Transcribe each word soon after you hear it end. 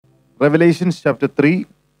Revelation chapter 3,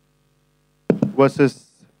 verses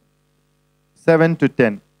 7 to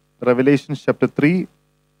 10. Revelation chapter 3,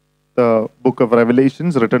 the book of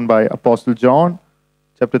Revelations written by Apostle John,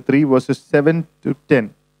 chapter 3, verses 7 to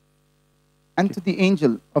 10. And to the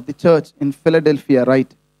angel of the church in Philadelphia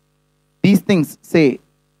write, these things say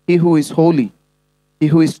he who is holy, he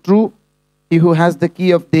who is true, he who has the key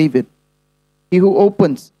of David, he who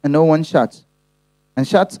opens and no one shuts, and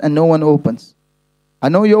shuts and no one opens. I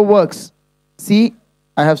know your works. See,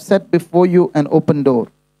 I have set before you an open door,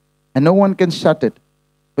 and no one can shut it.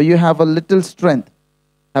 For you have a little strength,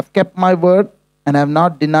 have kept my word, and have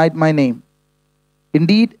not denied my name.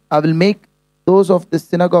 Indeed, I will make those of the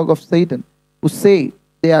synagogue of Satan, who say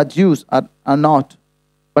they are Jews, are not,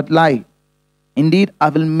 but lie. Indeed, I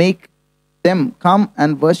will make them come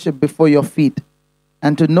and worship before your feet,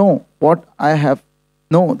 and to know that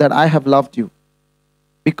I have loved you.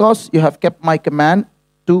 Because you have kept my command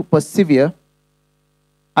to persevere,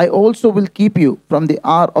 I also will keep you from the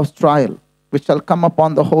hour of trial, which shall come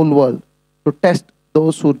upon the whole world, to test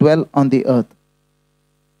those who dwell on the earth.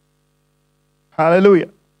 Hallelujah.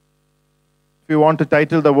 If you want to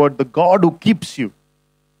title the word, the God who keeps you.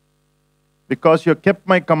 Because you have kept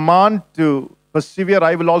my command to persevere,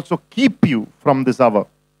 I will also keep you from this hour.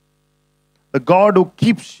 The God who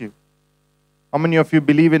keeps you. How many of you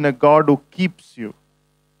believe in a God who keeps you?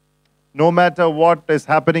 No matter what is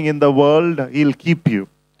happening in the world, He'll keep you.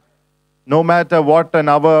 No matter what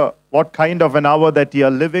kind of an hour that you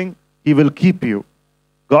are living, He will keep you.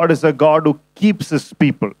 God is a God who keeps His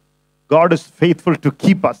people. God is faithful to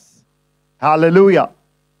keep us. Hallelujah.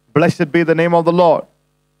 Blessed be the name of the Lord.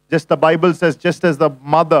 Just the Bible says, just as the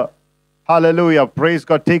mother, hallelujah, praise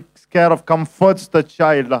God, takes care of, comforts the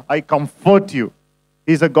child. I comfort you.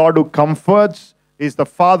 He's a God who comforts. He's the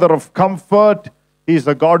Father of comfort. He's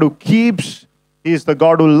the God who keeps. He's the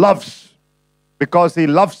God who loves. Because He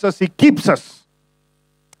loves us, He keeps us.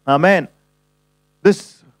 Amen.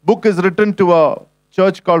 This book is written to a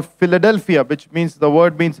church called Philadelphia, which means, the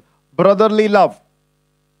word means brotherly love.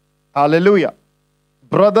 Hallelujah.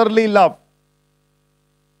 Brotherly love.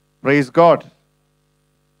 Praise God.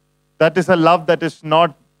 That is a love that is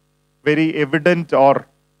not very evident or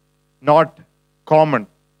not common.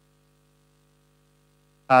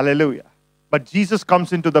 Hallelujah. But Jesus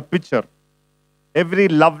comes into the picture. Every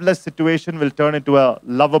loveless situation will turn into a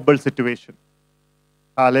lovable situation.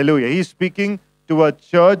 Hallelujah. He's speaking to a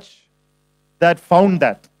church that found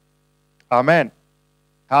that. Amen.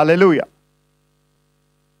 Hallelujah.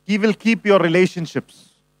 He will keep your relationships.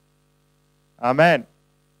 Amen.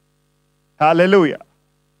 Hallelujah.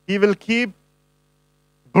 He will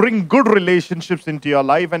bring good relationships into your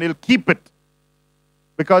life, and He'll keep it.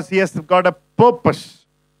 Because He has got a purpose.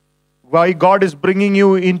 Why God is bringing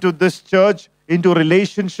you into this church, into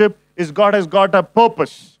relationship, is God has got a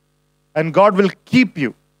purpose. And God will keep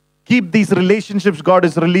you. Keep these relationships God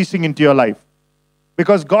is releasing into your life.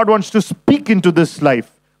 Because God wants to speak into this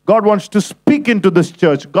life. God wants to speak into this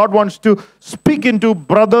church. God wants to speak into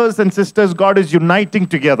brothers and sisters. God is uniting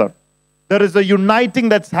together. There is a uniting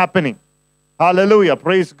that's happening. Hallelujah.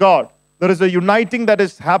 Praise God. There is a uniting that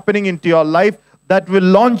is happening into your life that will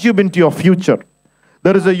launch you into your future.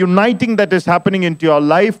 There is a uniting that is happening into your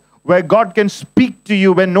life where God can speak to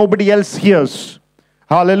you when nobody else hears.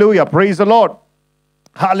 Hallelujah. Praise the Lord.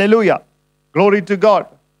 Hallelujah. Glory to God.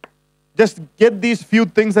 Just get these few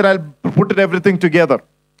things and I'll put everything together.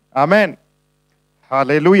 Amen.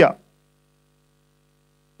 Hallelujah.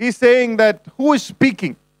 He's saying that who is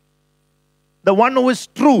speaking? The one who is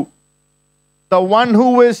true. The one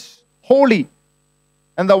who is holy.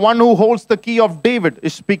 And the one who holds the key of David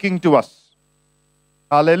is speaking to us.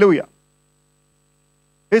 Hallelujah.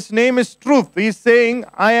 His name is truth. He's saying,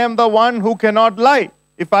 I am the one who cannot lie.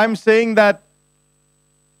 If I'm saying that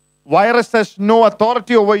virus has no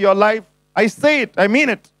authority over your life, I say it. I mean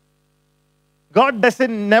it. God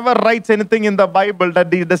never writes anything in the Bible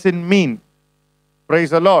that He doesn't mean. Praise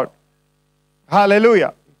the Lord.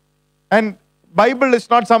 Hallelujah. And Bible is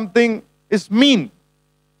not something, is mean.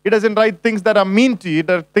 He doesn't write things that are mean to you.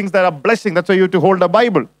 There are things that are blessing. That's why you have to hold a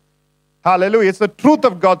Bible. Hallelujah. It's the truth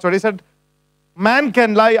of God's word. He said, man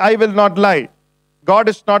can lie, I will not lie. God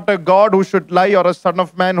is not a God who should lie or a son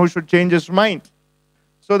of man who should change his mind.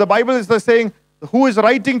 So the Bible is saying, who is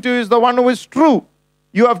writing to you is the one who is true.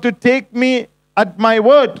 You have to take me at my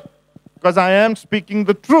word because I am speaking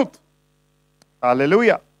the truth.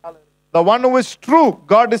 Hallelujah. The one who is true.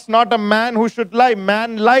 God is not a man who should lie.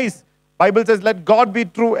 Man lies. Bible says, let God be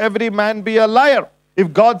true, every man be a liar.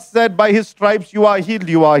 If God said, by His stripes you are healed,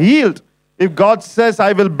 you are healed. If God says,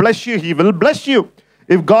 I will bless you, He will bless you.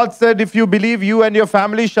 If God said, if you believe, you and your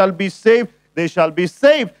family shall be saved, they shall be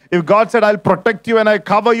saved. If God said, I'll protect you and I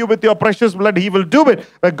cover you with your precious blood, He will do it.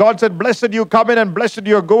 But God said, blessed you come in and blessed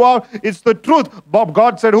you go out. It's the truth.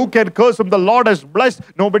 God said, who can curse whom the Lord has blessed?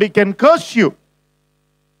 Nobody can curse you.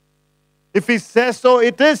 If He says so,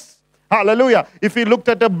 it is. Hallelujah. If He looked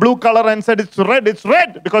at a blue color and said it's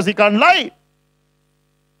red because He can't lie.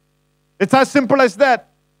 It's as simple as that.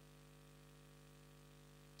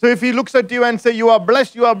 So if He looks at you and say, you are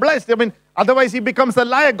blessed, you are blessed. I mean, otherwise He becomes a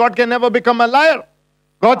liar. God can never become a liar.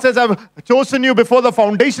 God says, I've chosen you before the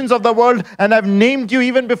foundations of the world and I've named you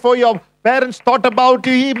even before your parents thought about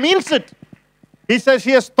you. He means it. He says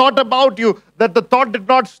He has thought about you, that the thought did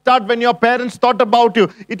not start when your parents thought about you.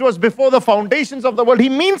 It was before the foundations of the world. He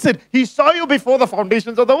means it. He saw you before the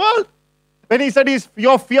foundations of the world. When He said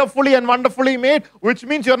you're fearfully and wonderfully made, which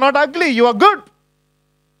means you're not ugly, you are good.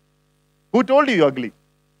 Who told you you're ugly?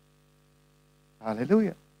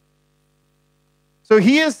 Hallelujah. So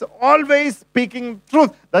He is always speaking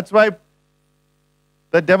truth. That's why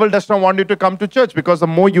the devil does not want you to come to church, because the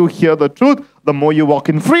more you hear the truth, the more you walk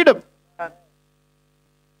in freedom.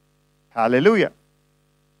 Hallelujah.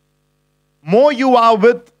 More you are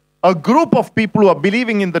with a group of people who are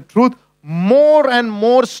believing in the truth, more and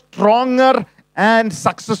more stronger and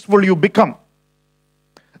successful you become.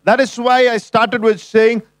 That is why I started with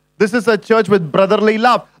saying this is a church with brotherly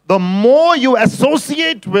love. The more you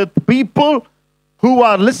associate with people who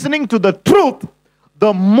are listening to the truth,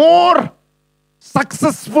 the more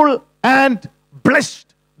successful and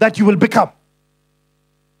blessed that you will become.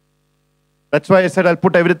 That's why I said I'll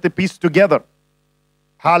put every piece together.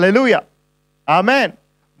 Hallelujah. Amen.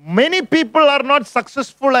 Many people are not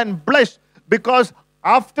successful and blessed because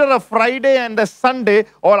after a Friday and a Sunday,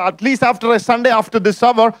 or at least after a Sunday after this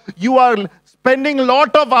hour, you are spending a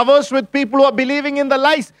lot of hours with people who are believing in the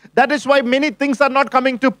lies. That is why many things are not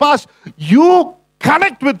coming to pass. You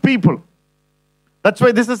connect with people. That's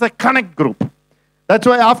why this is a connect group. That's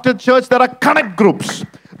why after church there are connect groups.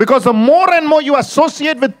 Because the more and more you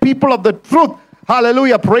associate with people of the truth,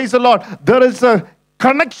 hallelujah, praise the Lord, there is a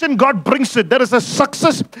connection, God brings it. There is a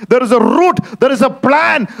success, there is a root, there is a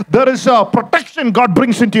plan, there is a protection God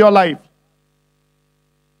brings into your life.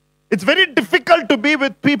 It's very difficult to be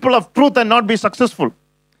with people of truth and not be successful.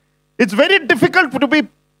 It's very difficult to be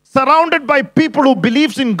surrounded by people who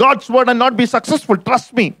believes in God's word and not be successful.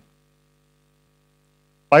 Trust me.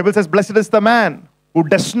 Bible says, blessed is the man who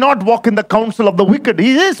does not walk in the counsel of the wicked.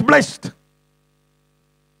 He is blessed.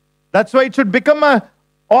 That's why it should become a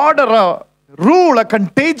order, a rule, a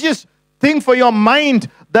contagious thing for your mind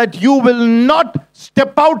that you will not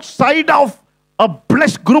step outside of a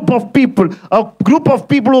blessed group of people, a group of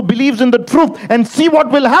people who believes in the truth, and see what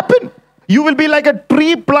will happen. You will be like a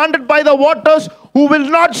tree planted by the waters who will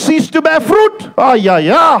not cease to bear fruit. Ah, yeah,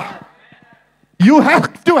 yeah. You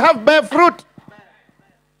have to bear fruit.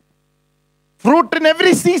 Fruit in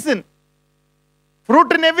every season.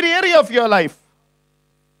 Fruit in every area of your life.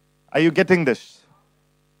 Are you getting this?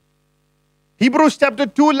 Hebrews chapter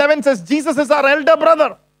 2:11 says, Jesus is our elder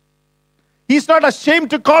brother. He's not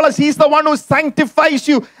ashamed to call us. He's the one who sanctifies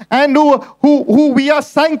you and who we are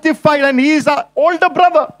sanctified, and He is our older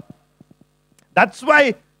brother. That's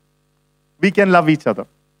why we can love each other.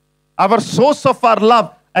 Our source of our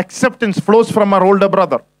love, acceptance, flows from our older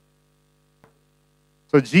brother.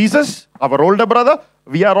 So Jesus, our older brother,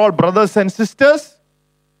 we are all brothers and sisters.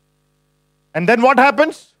 And then what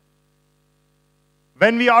happens?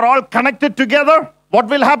 When we are all connected together, what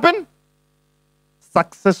will happen?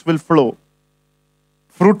 Success will flow.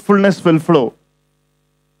 Fruitfulness will flow.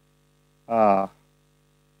 Because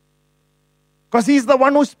He's the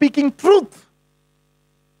one who's speaking truth.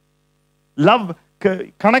 Love,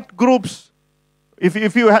 connect groups. If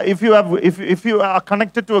you are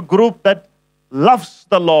connected to a group that loves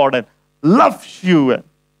the Lord and loves you, and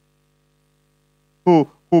who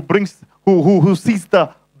sees the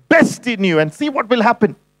best in you, and see what will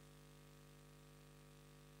happen.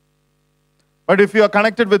 But if you are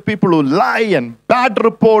connected with people who lie and bad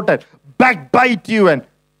report and backbite you, and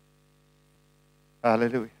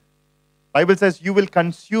hallelujah. Bible says you will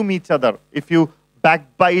consume each other. If you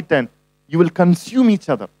backbite, and you will consume each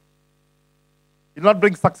other. You'll not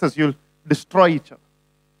bring success, you'll destroy each other.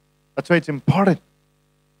 That's why it's important.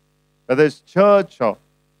 Whether it's church or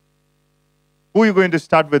who are you going to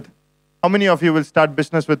start with? How many of you will start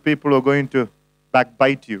business with people who are going to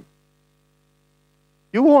backbite you?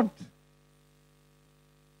 You won't.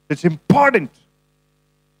 It's important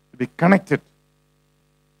to be connected.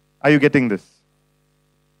 Are you getting this?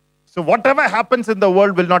 So whatever happens in the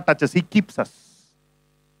world will not touch us. He keeps us.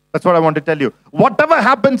 That's what I want to tell you. Whatever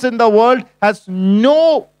happens in the world has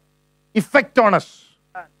no effect on us.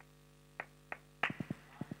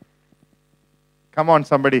 Come on,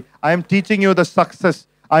 somebody. I am teaching you the success.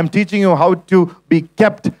 I am teaching you how to be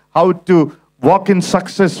kept, how to walk in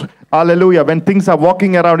success. Hallelujah. When things are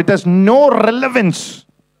walking around, it has no relevance.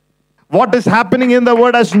 What is happening in the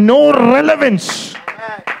world has no relevance.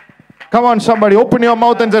 Come on, somebody, open your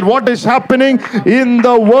mouth and say, what is happening in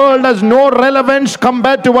the world has no relevance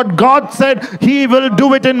compared to what God said He will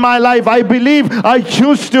do it in my life. I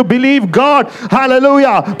choose to believe God.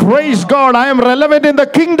 Hallelujah. Praise God. I am relevant in the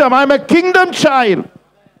kingdom. I am a kingdom child.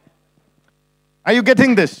 Are you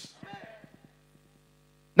getting this?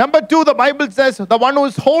 Number 2, the Bible says, the one who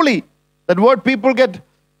is holy. That word, people get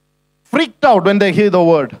freaked out when they hear the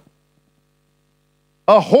word.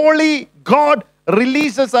 A holy God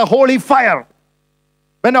releases a holy fire.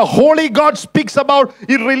 When a holy God speaks about,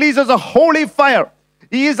 He releases a holy fire.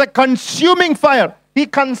 He is a consuming fire. He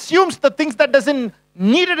consumes the things that doesn't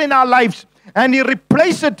need it in our lives, and He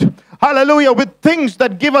replaces it, hallelujah, with things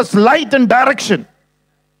that give us light and direction.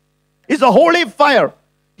 It's a holy fire.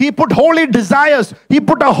 He put holy desires. He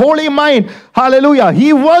put a holy mind. Hallelujah.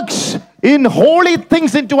 He works in holy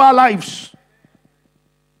things into our lives.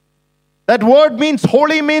 That word means,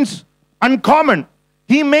 holy means uncommon.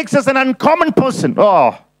 He makes us an uncommon person.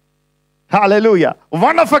 Oh, hallelujah.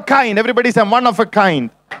 One of a kind. Everybody say, one of a kind.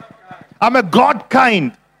 I'm a God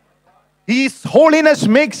kind. His holiness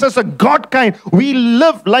makes us a God kind. We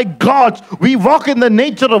live like gods. We walk in the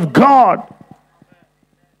nature of God.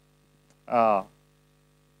 Are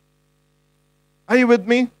you with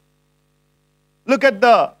me? Look at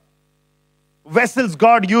the vessels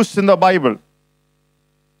God used in the Bible.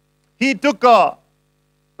 He took a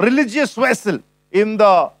religious vessel in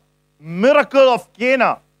the miracle of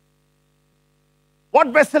Cana. What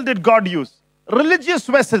vessel did God use? Religious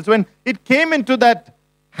vessels. When it came into that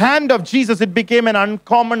hand of Jesus, it became an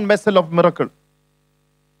uncommon vessel of miracle.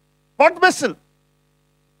 What vessel?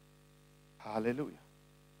 Hallelujah.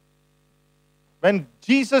 When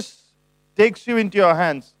Jesus takes you into your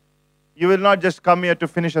hands, you will not just come here to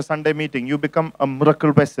finish a Sunday meeting. You become a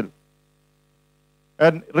miracle vessel.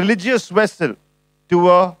 A religious vessel to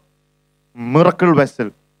a miracle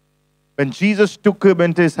vessel. When Jesus took him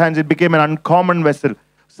into His hands, it became an uncommon vessel.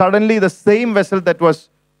 Suddenly the same vessel that was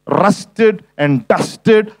rusted and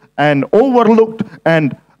dusted and overlooked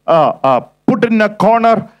and put in a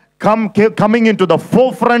corner, coming into the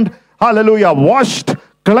forefront, hallelujah, washed,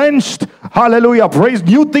 cleansed, hallelujah, praise.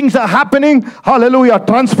 New things are happening, hallelujah,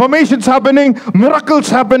 transformations happening, miracles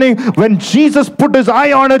happening. When Jesus put His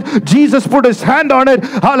eye on it, Jesus put His hand on it,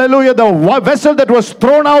 hallelujah, the vessel that was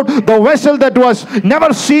thrown out, the vessel that was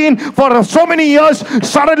never seen for so many years,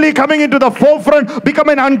 suddenly coming into the forefront, become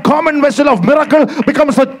an uncommon vessel of miracle,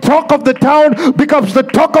 becomes the talk of the town, becomes the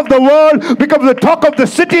talk of the world, becomes the talk of the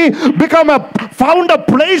city, found a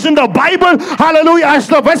place in the Bible, hallelujah, as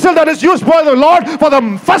the vessel that is used by the Lord for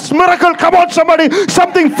the first miracle. Come on, somebody.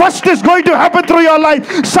 Something first is going to happen through your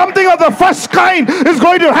life. Something of the first kind is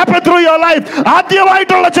going to happen through your life.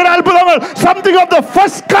 Something of the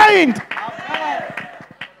first kind.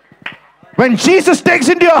 When Jesus takes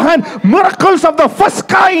into your hand miracles of the first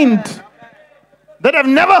kind that I've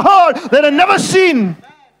never heard, that I've never seen.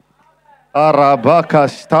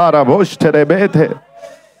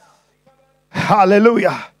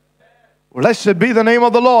 Hallelujah. Blessed be the name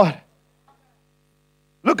of the Lord.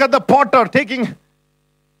 Look at the potter taking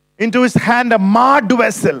into his hand a marred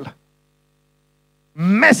vessel.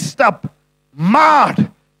 Messed up,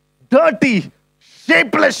 marred, dirty,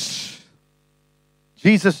 shapeless.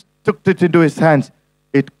 Jesus took it into his hands.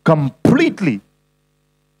 It completely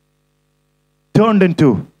turned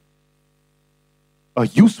into a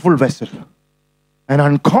useful vessel, an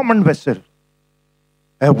uncommon vessel,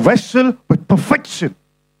 a vessel with perfection,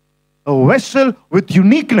 a vessel with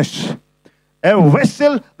uniqueness, a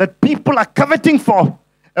vessel that people are coveting for,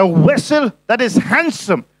 a vessel that is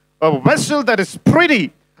handsome, a vessel that is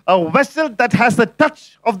pretty, a vessel that has the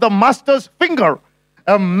touch of the master's finger,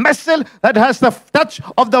 a vessel that has the touch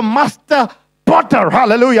of the master potter,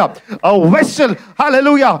 hallelujah, a vessel,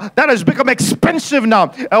 hallelujah, that has become expensive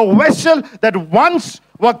now, a vessel that once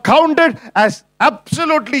were counted as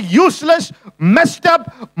absolutely useless, messed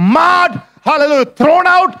up, marred, hallelujah, thrown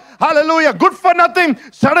out, hallelujah, good for nothing,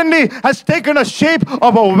 suddenly has taken a shape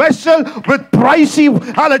of a vessel with pricey,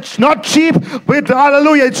 it's not cheap, with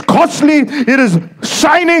hallelujah, it's costly, it is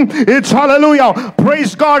shining, it's hallelujah,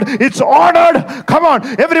 praise God, it's honored, come on,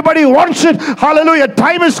 everybody wants it, hallelujah,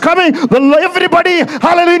 time is coming, everybody,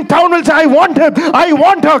 hallelujah, in town will say, I want him, I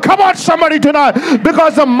want her, come on somebody tonight,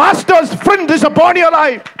 because the master's friend is upon your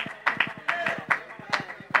life.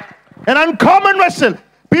 An uncommon vessel.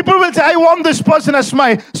 People will say, I want this person as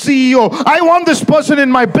my CEO. I want this person in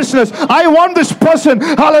my business. I want this person,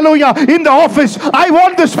 hallelujah, in the office. I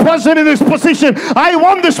want this person in this position. I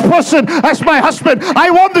want this person as my husband.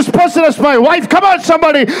 I want this person as my wife. Come on,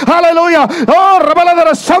 somebody. Hallelujah. Oh,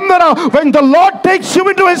 Rabaladara Sandara, when the Lord takes you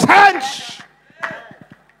into his hands.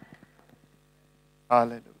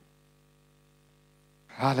 Hallelujah.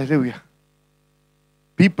 Hallelujah.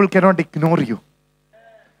 People cannot ignore you.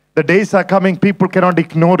 The days are coming, people cannot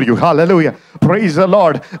ignore you. Hallelujah. Praise the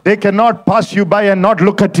Lord. They cannot pass you by and not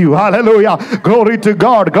look at you. Hallelujah. Glory to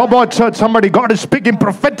God. Come on, church. Somebody, God is speaking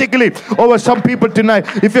prophetically over some people tonight.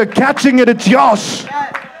 If you're catching it, it's yours.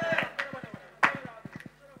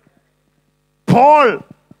 Paul,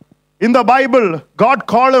 in the Bible, God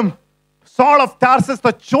called him Saul of Tarsus,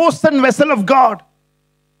 the chosen vessel of God.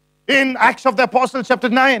 In Acts of the Apostles, chapter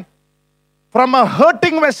 9. From a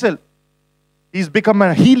hurting vessel, he's become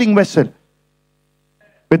a healing vessel.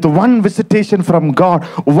 With one visitation from God,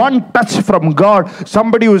 one touch from God,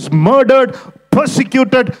 somebody who is murdered,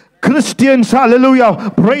 persecuted, Christians,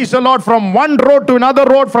 hallelujah, praise the Lord, from one road to another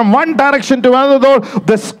road, from one direction to another road,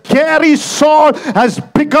 the scary Saul has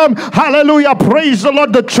become, hallelujah, praise the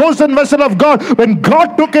Lord, the chosen vessel of God. When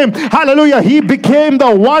God took him, hallelujah, he became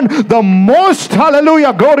the one, the most,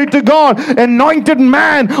 hallelujah, glory to God, anointed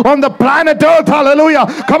man on the planet earth, hallelujah.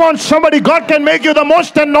 Come on, somebody, God can make you the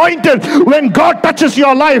most anointed when God touches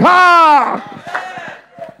your life.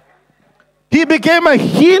 He became a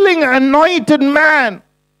healing, anointed man.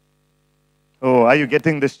 Oh, are you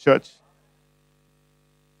getting this, church?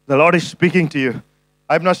 The Lord is speaking to you.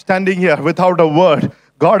 I'm not standing here without a word.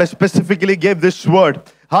 God has specifically gave this word.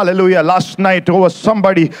 Hallelujah. Last night over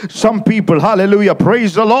somebody, some people. Hallelujah.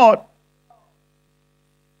 Praise the Lord.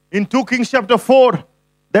 In 2 Kings chapter 4,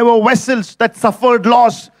 there were vessels that suffered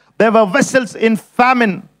loss. There were vessels in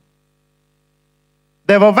famine.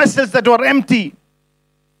 There were vessels that were empty.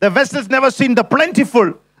 The vessels never seen the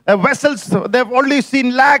plentiful. The vessels, they've only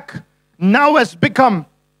seen lack. Now has become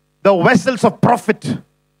the vessels of profit,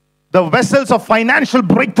 the vessels of financial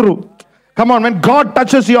breakthrough. Come on, when God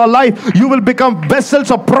touches your life, you will become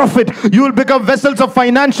vessels of profit. You will become vessels of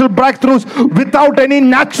financial breakthroughs without any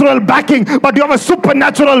natural backing. But you have a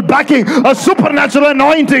supernatural backing. A supernatural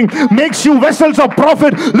anointing makes you vessels of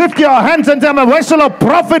profit. Lift your hands and say, I'm a vessel of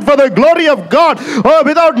profit for the glory of God. Oh,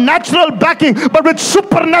 without natural backing, but with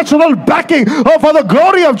supernatural backing. Oh, for the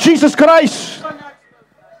glory of Jesus Christ.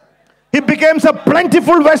 He becomes a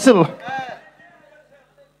plentiful vessel.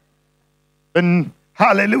 And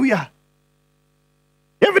hallelujah.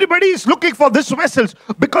 Everybody is looking for this vessel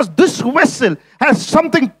because this vessel has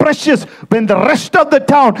something precious. When the rest of the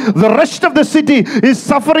town, the rest of the city is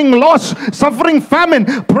suffering loss, suffering famine,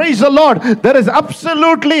 praise the Lord, there is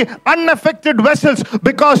absolutely unaffected vessels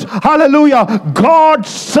because, hallelujah, God's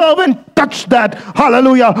servant touched that,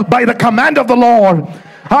 hallelujah, by the command of the Lord.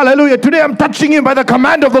 Hallelujah. Today I'm touching you by the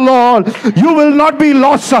command of the Lord. You will not be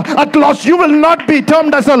lost at loss. You will not be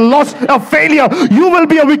termed as a loss, a failure. You will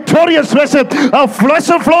be a victorious vessel. A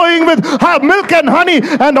vessel flowing with milk and honey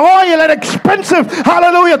and oil and expensive,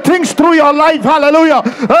 hallelujah, things through your life. Hallelujah.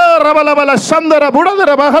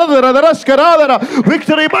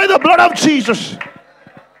 Victory by the blood of Jesus.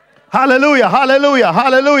 Hallelujah. Hallelujah.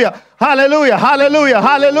 Hallelujah. Hallelujah. Hallelujah.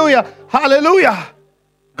 Hallelujah. Hallelujah.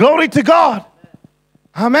 Glory to God.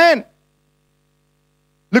 Amen.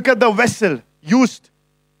 Look at the vessel used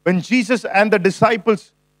when Jesus and the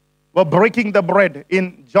disciples were breaking the bread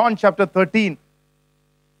in John chapter 13.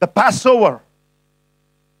 The Passover.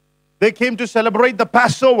 They came to celebrate the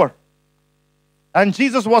Passover. And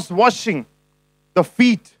Jesus was washing the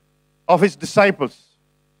feet of his disciples.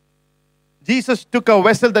 Jesus took a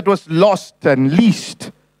vessel that was lost and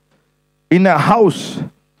leased in a house.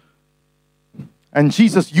 And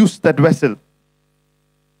Jesus used that vessel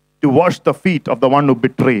to wash the feet of the one who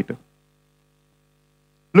betrayed.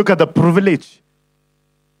 Look at the privilege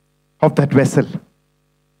of that vessel.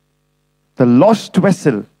 The lost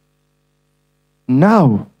vessel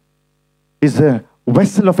now is a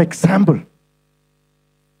vessel of example.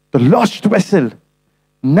 The lost vessel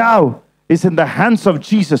now is in the hands of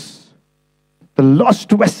Jesus. The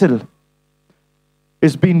lost vessel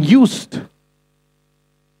is being used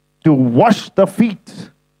to wash the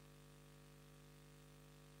feet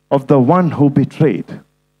of the one who betrayed.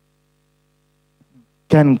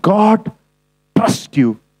 Can God trust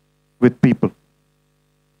you with people?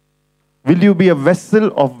 Will you be a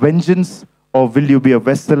vessel of vengeance or will you be a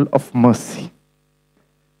vessel of mercy?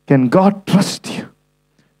 Can God trust you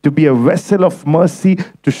to be a vessel of mercy,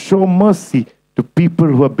 to show mercy to people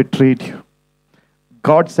who have betrayed you?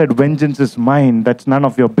 God said, vengeance is mine. That's none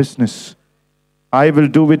of your business. I will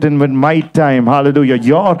do it in my time. Hallelujah.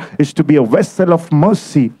 Your is to be a vessel of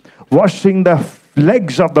mercy, washing the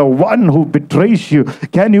legs of the one who betrays you.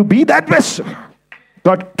 Can you be that vessel?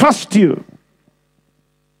 God trusts you.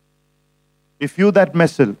 If you that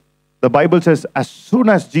vessel, the Bible says, as soon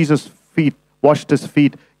as Jesus' feet washed his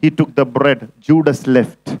feet, he took the bread. Judas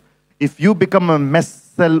left. If you become a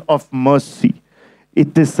vessel of mercy,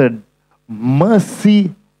 it is a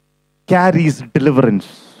mercy carries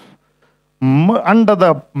deliverance. Under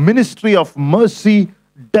the ministry of mercy,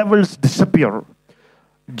 devils disappear.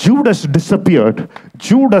 Judas disappeared.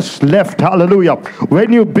 Judas left. Hallelujah.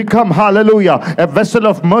 When you become, hallelujah, a vessel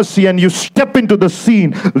of mercy and you step into the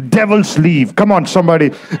scene, devils leave. Come on,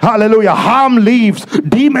 somebody. Hallelujah. Harm leaves.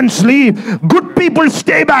 Demons leave. Good people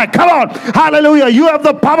stay back. Come on. Hallelujah. You have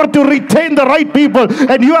the power to retain the right people,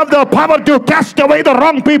 and you have the power to cast away the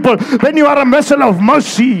wrong people when you are a vessel of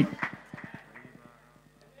mercy.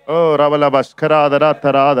 Oh,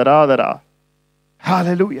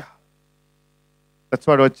 hallelujah. That's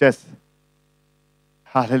what it says.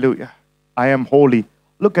 Hallelujah. I am holy.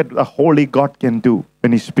 Look at the holy God can do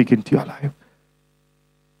when He's speaking to your life.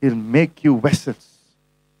 He'll make you vessels.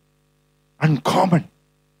 Uncommon.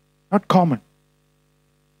 Not common.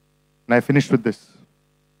 And I finish with this.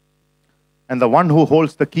 And the one who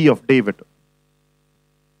holds the key of David.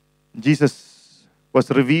 Jesus was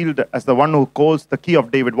revealed as the one who holds the key of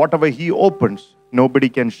David. Whatever He opens, nobody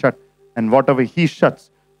can shut. And whatever He shuts,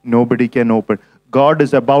 nobody can open. God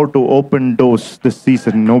is about to open doors this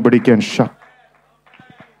season. Nobody can shut.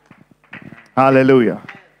 Hallelujah.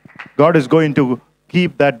 God is going to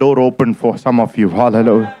keep that door open for some of you.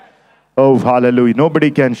 Hallelujah. Oh, hallelujah.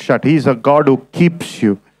 Nobody can shut. He's a God who keeps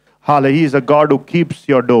you. Hallelujah. He's a God who keeps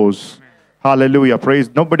your doors. Hallelujah. Praise.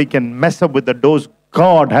 Nobody can mess up with the doors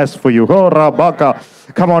God has for you. Oh,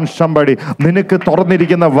 Rabaka. Come on, somebody. The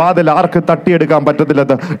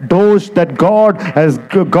doors that God has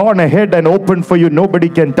gone ahead and opened for you, nobody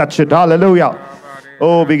can touch it. Hallelujah.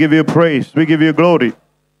 Oh, we give you praise. We give you glory.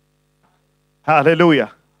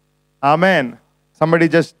 Hallelujah. Amen. Somebody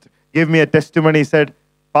just gave me a testimony, said,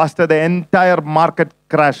 Pastor, the entire market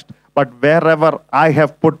crashed, but wherever I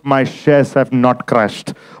have put my shares have not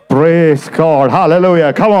crashed. Praise God.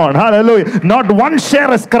 Hallelujah. Come on. Hallelujah. Not one share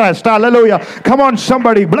has crashed. Hallelujah. Come on,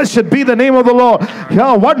 somebody. Blessed be the name of the Lord.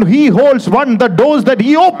 Yeah, one He holds, one the doors that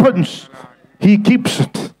He opens, He keeps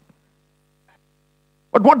it.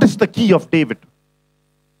 But what is the key of David?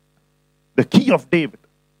 The key of David.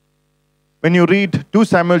 When you read 2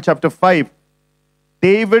 Samuel chapter 5,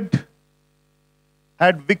 David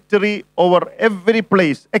had victory over every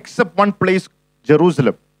place except one place,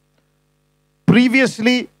 Jerusalem.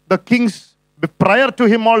 Previously, the kings prior to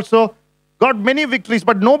him also got many victories,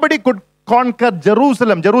 but nobody could conquer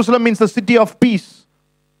Jerusalem. Jerusalem means the city of peace.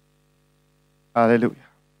 Hallelujah.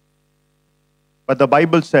 But the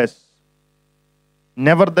Bible says,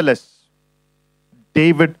 nevertheless,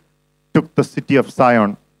 David took the city of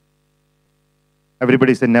Zion.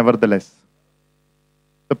 Everybody say, nevertheless.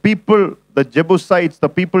 The people, the Jebusites, the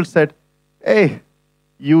people said, hey,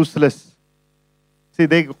 useless. See,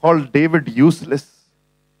 they called David useless.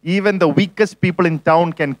 Even the weakest people in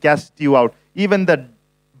town can cast you out. Even the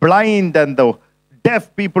blind and the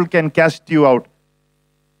deaf people can cast you out.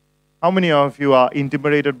 How many of you are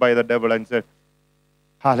intimidated by the devil and said,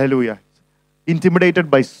 hallelujah, intimidated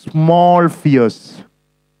by small fears?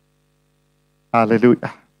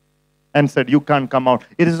 Hallelujah. And said, you can't come out.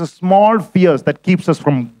 It is a small fears that keeps us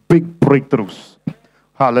from big breakthroughs.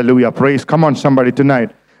 Hallelujah. Praise. Come on, somebody,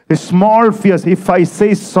 tonight. The small fears. If I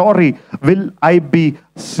say sorry, will I be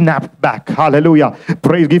snapped back? Hallelujah.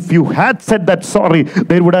 Praise. If you had said that sorry,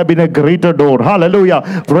 there would have been a greater door.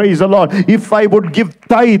 Hallelujah. Praise the Lord. If I would give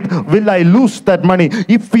tithe, will I lose that money?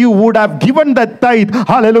 If you would have given that tithe,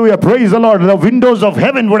 hallelujah. Praise the Lord. The windows of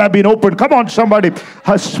heaven would have been opened. Come on, somebody.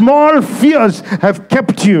 Small fears have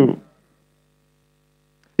kept you.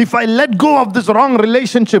 If I let go of this wrong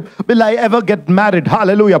relationship, will I ever get married?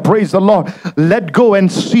 Hallelujah. Praise the Lord. Let go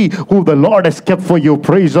and see who the Lord has kept for you.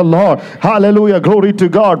 Praise the Lord. Hallelujah. Glory to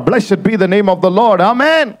God. Blessed be the name of the Lord.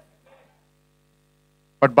 Amen.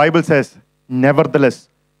 But Bible says, nevertheless,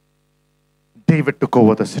 David took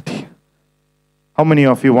over the city. How many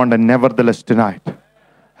of you want a nevertheless tonight?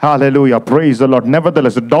 Hallelujah. Praise the Lord.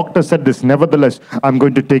 Nevertheless, the doctor said this. Nevertheless, I'm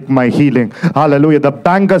going to take my healing. Hallelujah. The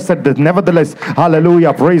banker said this. Nevertheless,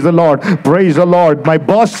 hallelujah. Praise the Lord. Praise the Lord. My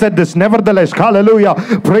boss said this. Nevertheless, hallelujah.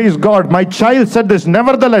 Praise God. My child said this.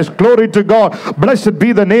 Nevertheless, glory to God. Blessed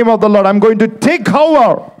be the name of the Lord. I'm going to take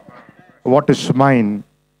over what is mine.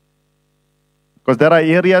 Because there are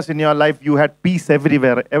areas in your life you had peace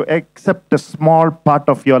everywhere, except a small part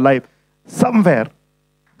of your life. Somewhere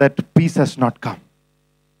that peace has not come.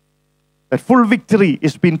 That full victory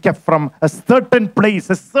is being kept from a certain place,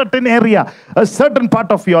 a certain area, a certain part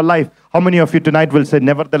of your life. How many of you tonight will say,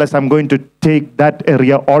 nevertheless, I'm going to take that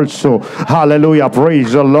area also. Hallelujah.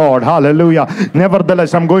 Praise the Lord. Hallelujah.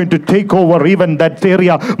 Nevertheless, I'm going to take over even that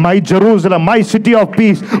area, my Jerusalem, my city of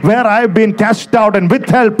peace, where I've been cast out and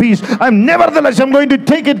withheld peace. I'm going to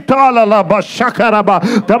take it.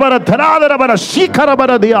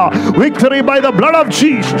 Victory by the blood of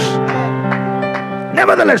Jesus.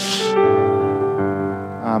 Nevertheless.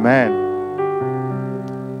 Amen.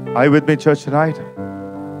 Are you with me, church, tonight?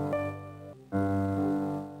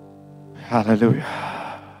 Hallelujah.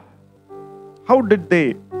 How did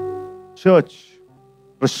the church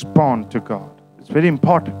respond to God? It's very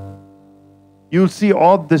important. You'll see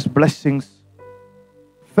all these blessings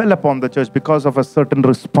fell upon the church because of a certain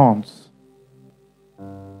response.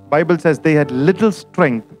 Bible says they had little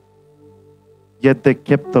strength, yet they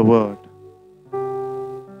kept the word.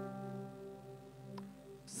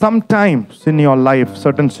 Sometimes in your life,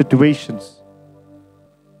 certain situations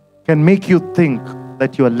can make you think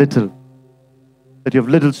that you are little, that you have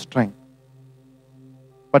little strength.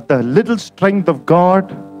 But the little strength of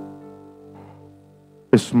God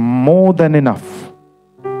is more than enough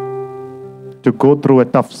to go through a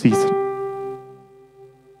tough season.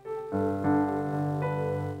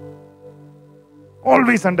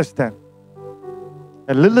 Always understand,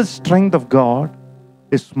 a little strength of God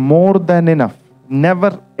is more than enough.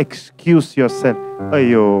 Never excuse yourself.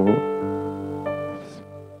 Ayo,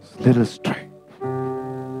 little strength.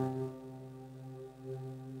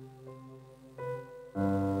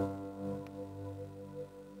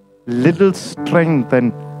 Little strength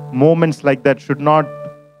and moments like that should not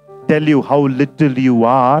tell you how little you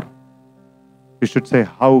are. You should say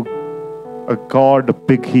how a God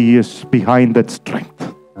big He is behind that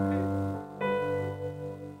strength.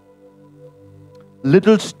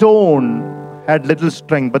 Little stone had little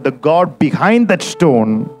strength, but the God behind that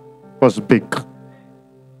stone was big.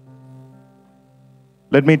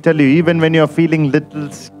 Let me tell you, even when you're feeling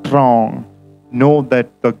little strong, know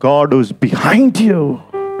that the God who's behind you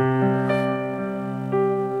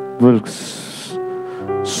will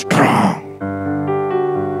strong.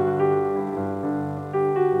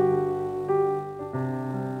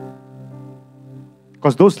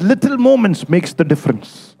 Because those little moments makes the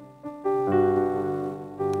difference.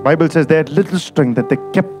 Bible says they had little strength, that they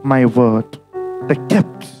kept my word. They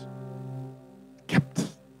kept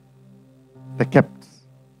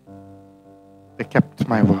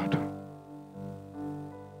my word.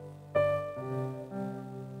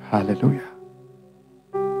 Hallelujah.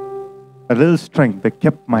 A little strength, they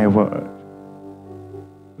kept my word.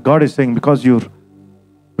 God is saying, because you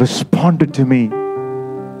responded to me,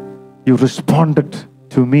 you responded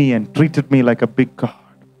to me and treated me like a big God,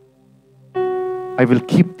 I will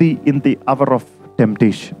keep thee in the hour of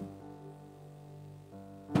temptation.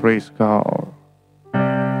 Praise God.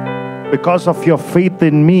 Because of your faith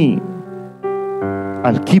in me,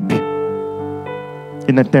 I'll keep you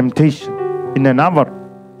in a temptation, in an hour,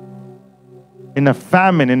 in a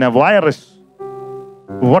famine, in a virus,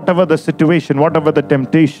 whatever the situation, whatever the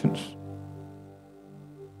temptations.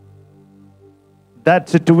 That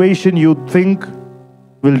situation you think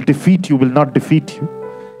will defeat you, will not defeat you.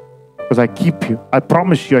 Because I keep you. I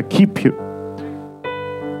promise you, I keep you.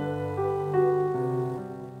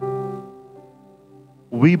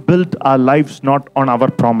 We built our lives not on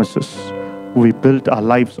our promises. We built our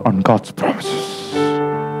lives on God's promises.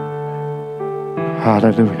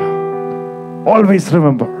 Hallelujah. Always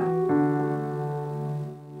remember,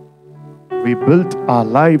 we built our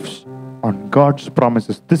lives on God's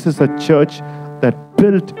promises. This is a church that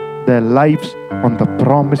built their lives on the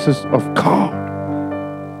promises of God.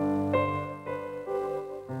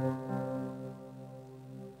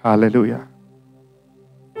 Hallelujah.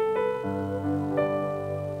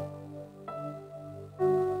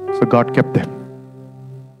 So God kept them.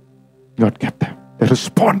 God kept them. They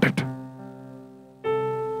responded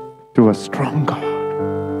to a strong God.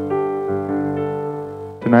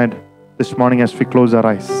 Tonight, this morning as we close our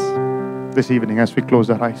eyes, this evening as we close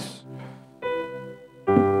our eyes,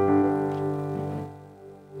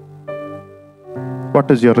 what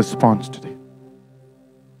is your response today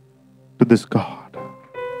to this God?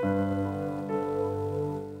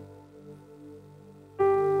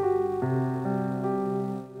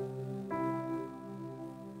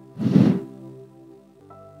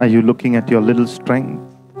 Are you looking at your little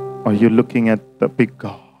strength, or are you looking at the big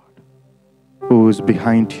God who is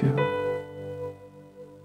behind you?